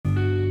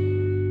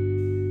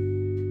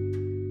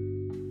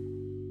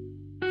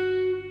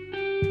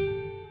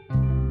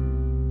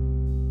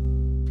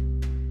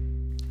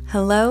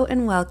Hello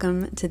and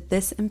welcome to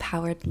This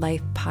Empowered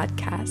Life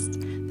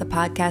podcast, the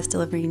podcast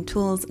delivering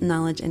tools,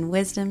 knowledge, and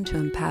wisdom to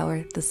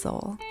empower the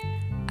soul.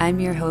 I'm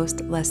your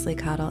host, Leslie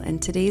Cottle,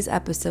 and today's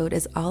episode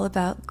is all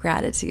about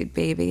gratitude,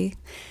 baby.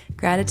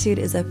 Gratitude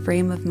is a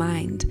frame of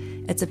mind.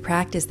 It's a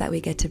practice that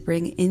we get to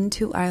bring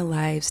into our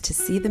lives to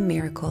see the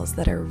miracles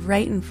that are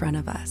right in front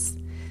of us.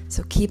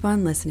 So keep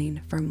on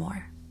listening for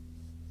more.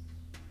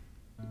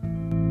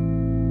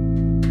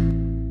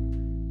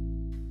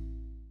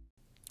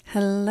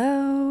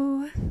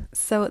 Hello.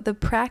 So the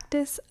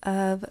practice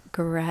of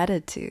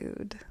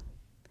gratitude.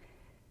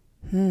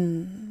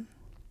 I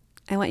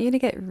want you to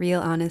get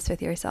real honest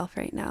with yourself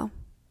right now.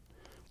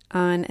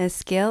 On a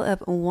scale of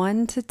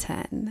 1 to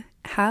 10,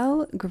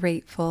 how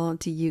grateful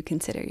do you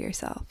consider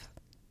yourself?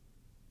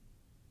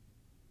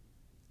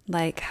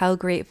 Like, how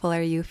grateful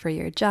are you for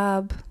your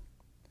job,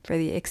 for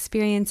the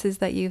experiences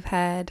that you've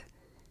had,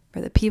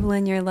 for the people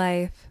in your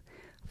life,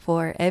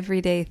 for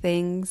everyday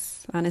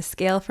things on a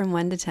scale from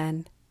 1 to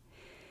 10?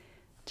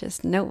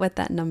 Just note what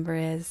that number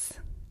is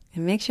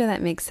and make sure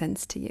that makes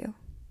sense to you.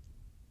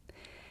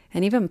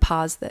 And even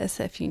pause this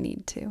if you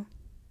need to.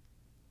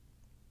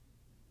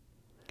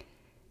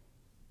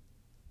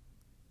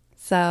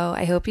 So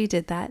I hope you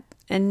did that.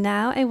 And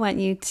now I want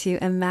you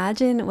to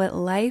imagine what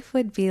life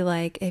would be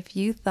like if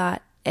you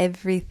thought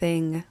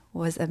everything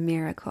was a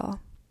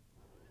miracle.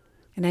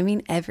 And I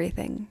mean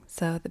everything.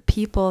 So the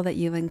people that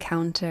you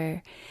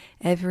encounter,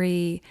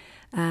 every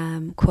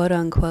quote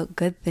unquote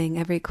good thing,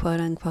 every quote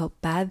unquote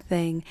bad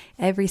thing,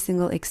 every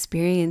single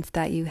experience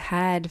that you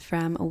had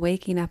from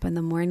waking up in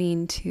the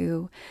morning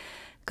to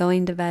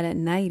going to bed at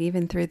night,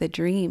 even through the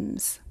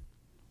dreams.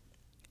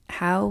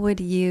 How would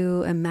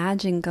you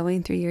imagine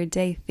going through your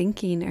day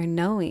thinking or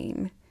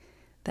knowing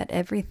that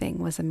everything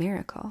was a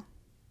miracle?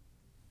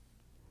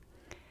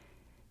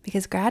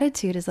 Because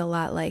gratitude is a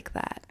lot like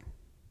that.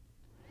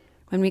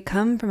 When we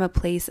come from a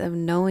place of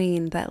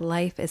knowing that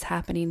life is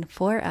happening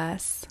for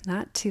us,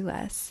 not to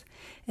us,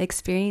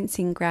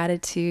 experiencing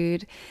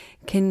gratitude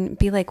can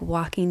be like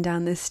walking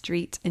down the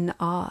street in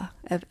awe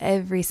of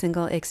every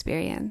single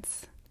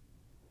experience.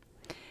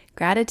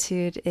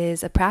 Gratitude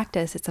is a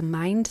practice, it's a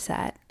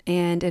mindset.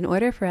 And in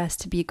order for us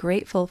to be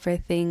grateful for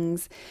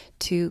things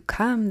to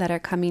come that are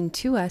coming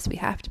to us, we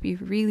have to be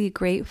really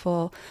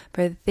grateful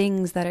for the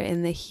things that are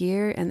in the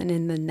here and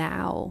in the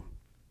now.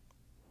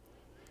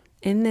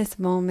 In this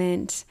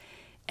moment,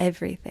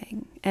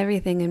 everything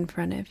in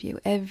front of you,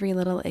 every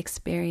little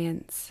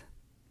experience.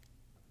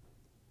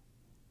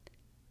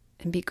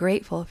 And be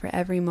grateful for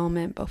every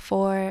moment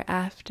before,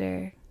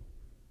 after,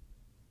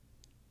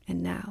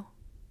 and now.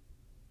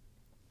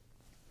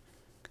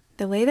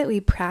 The way that we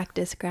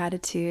practice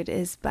gratitude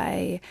is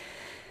by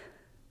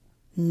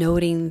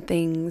noting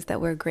things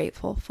that we're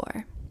grateful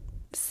for.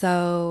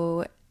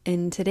 So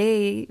in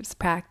today's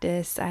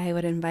practice, I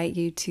would invite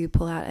you to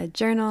pull out a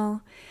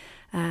journal,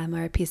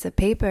 or a piece of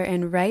paper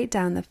and write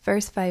down the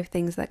first 5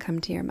 things that come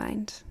to your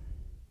mind.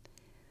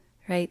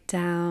 Write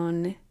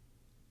down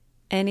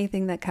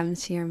anything that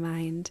comes to your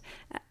mind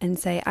and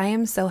say, I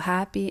am so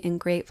happy and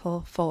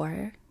grateful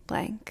for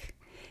blank.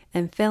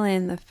 And fill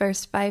in the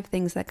first 5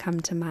 things that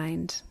come to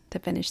mind to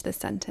finish the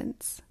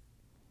sentence.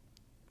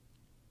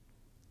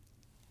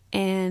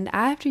 And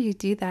after you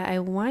do that, I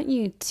want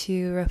you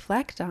to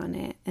reflect on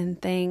it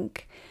and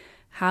think,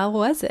 how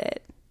was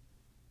it?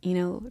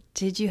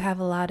 Did you have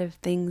a lot of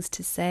things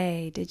to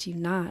say? Did you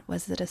not?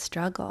 Was it a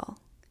struggle?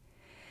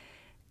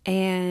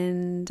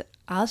 And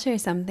I'll share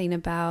something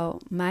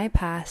about my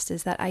past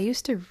is that I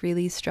used to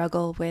really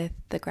struggle with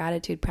the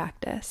gratitude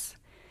practice.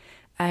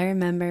 I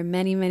remember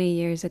many, many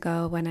years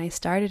ago when I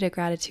started a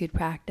gratitude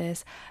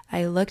practice,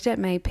 I looked at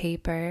my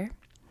paper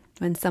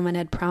when someone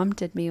had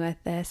prompted me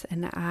with this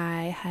and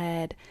I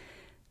had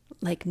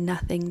like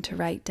nothing to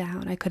write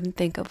down. I couldn't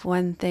think of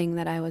one thing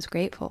that I was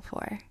grateful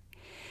for.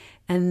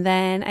 And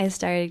then I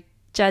started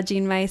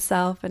judging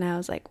myself and I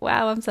was like,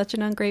 wow, I'm such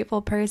an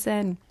ungrateful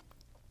person.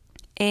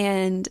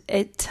 And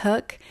it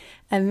took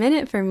a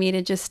minute for me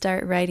to just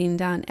start writing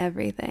down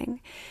everything.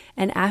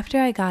 And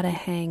after I got a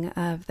hang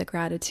of the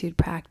gratitude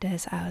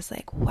practice, I was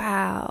like,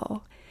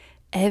 wow,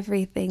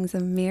 everything's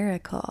a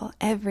miracle,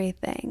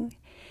 everything.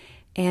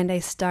 And I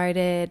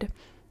started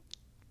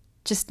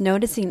just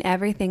noticing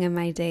everything in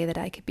my day that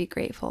I could be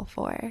grateful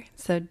for.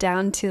 So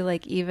down to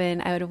even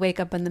I would wake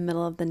up in the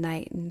middle of the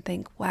night and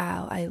think,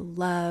 wow, I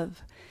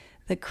love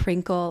the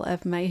crinkle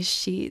of my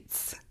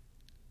sheets.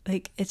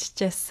 It's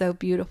just so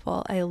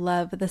beautiful. I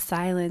love the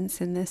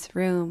silence in this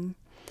room.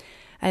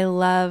 I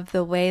love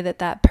the way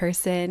that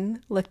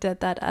person looked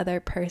at that other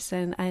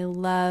person. I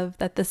love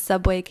that the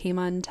subway came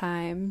on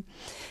time.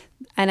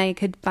 And I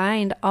could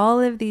find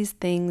all of these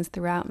things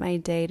throughout my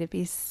day to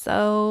be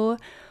so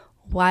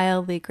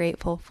wildly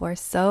grateful for,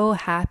 so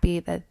happy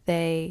that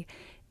they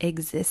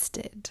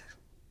existed.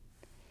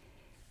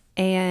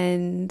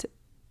 And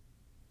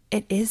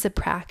it is a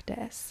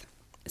practice.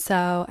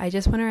 So I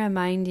just want to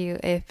remind you,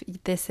 if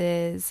this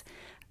is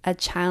a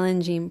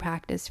challenging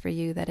practice for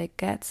you, that it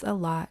gets a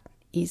lot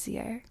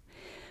easier.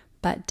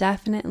 But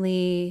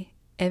definitely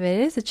if it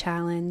is a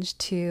challenge,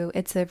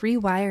 it's a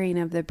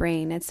rewiring of the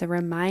brain. It's a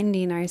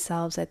reminding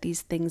ourselves that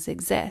these things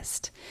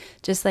exist.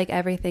 Just like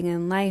everything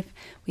in life,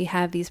 we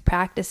have these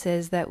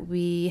practices that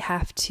we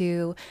have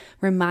to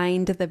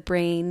remind the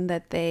brain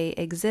that they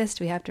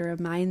exist. We have to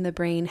remind the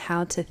brain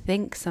how to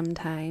think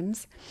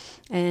sometimes.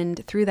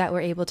 And through that,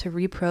 we're able to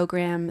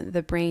reprogram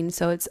the brain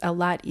so it's a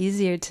lot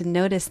easier to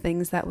notice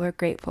things that we're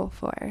grateful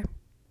for.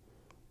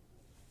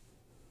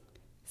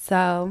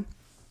 So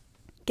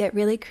get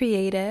really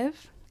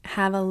creative.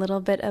 Have a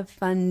little bit of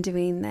fun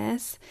doing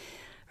this.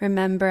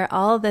 Remember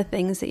all the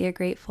things that you're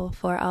grateful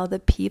for, all the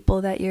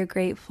people that you're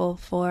grateful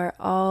for,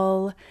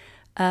 all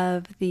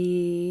of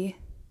the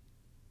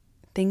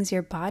things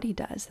your body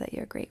does that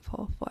you're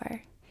grateful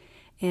for.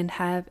 And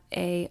have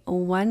a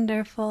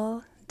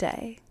wonderful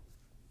day.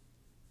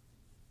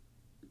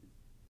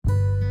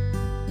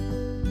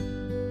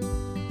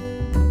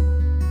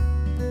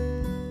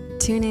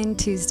 Tune in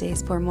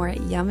Tuesdays for more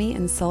yummy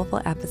and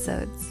soulful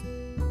episodes.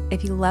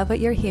 If you love what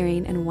you're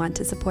hearing and want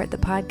to support the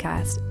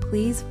podcast,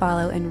 please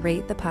follow and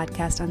rate the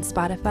podcast on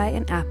Spotify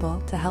and Apple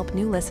to help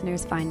new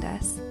listeners find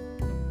us.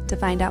 To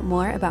find out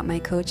more about my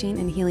coaching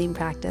and healing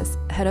practice,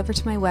 head over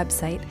to my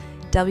website,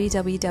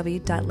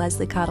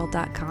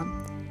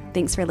 www.lesliecottle.com.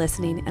 Thanks for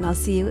listening, and I'll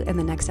see you in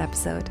the next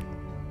episode.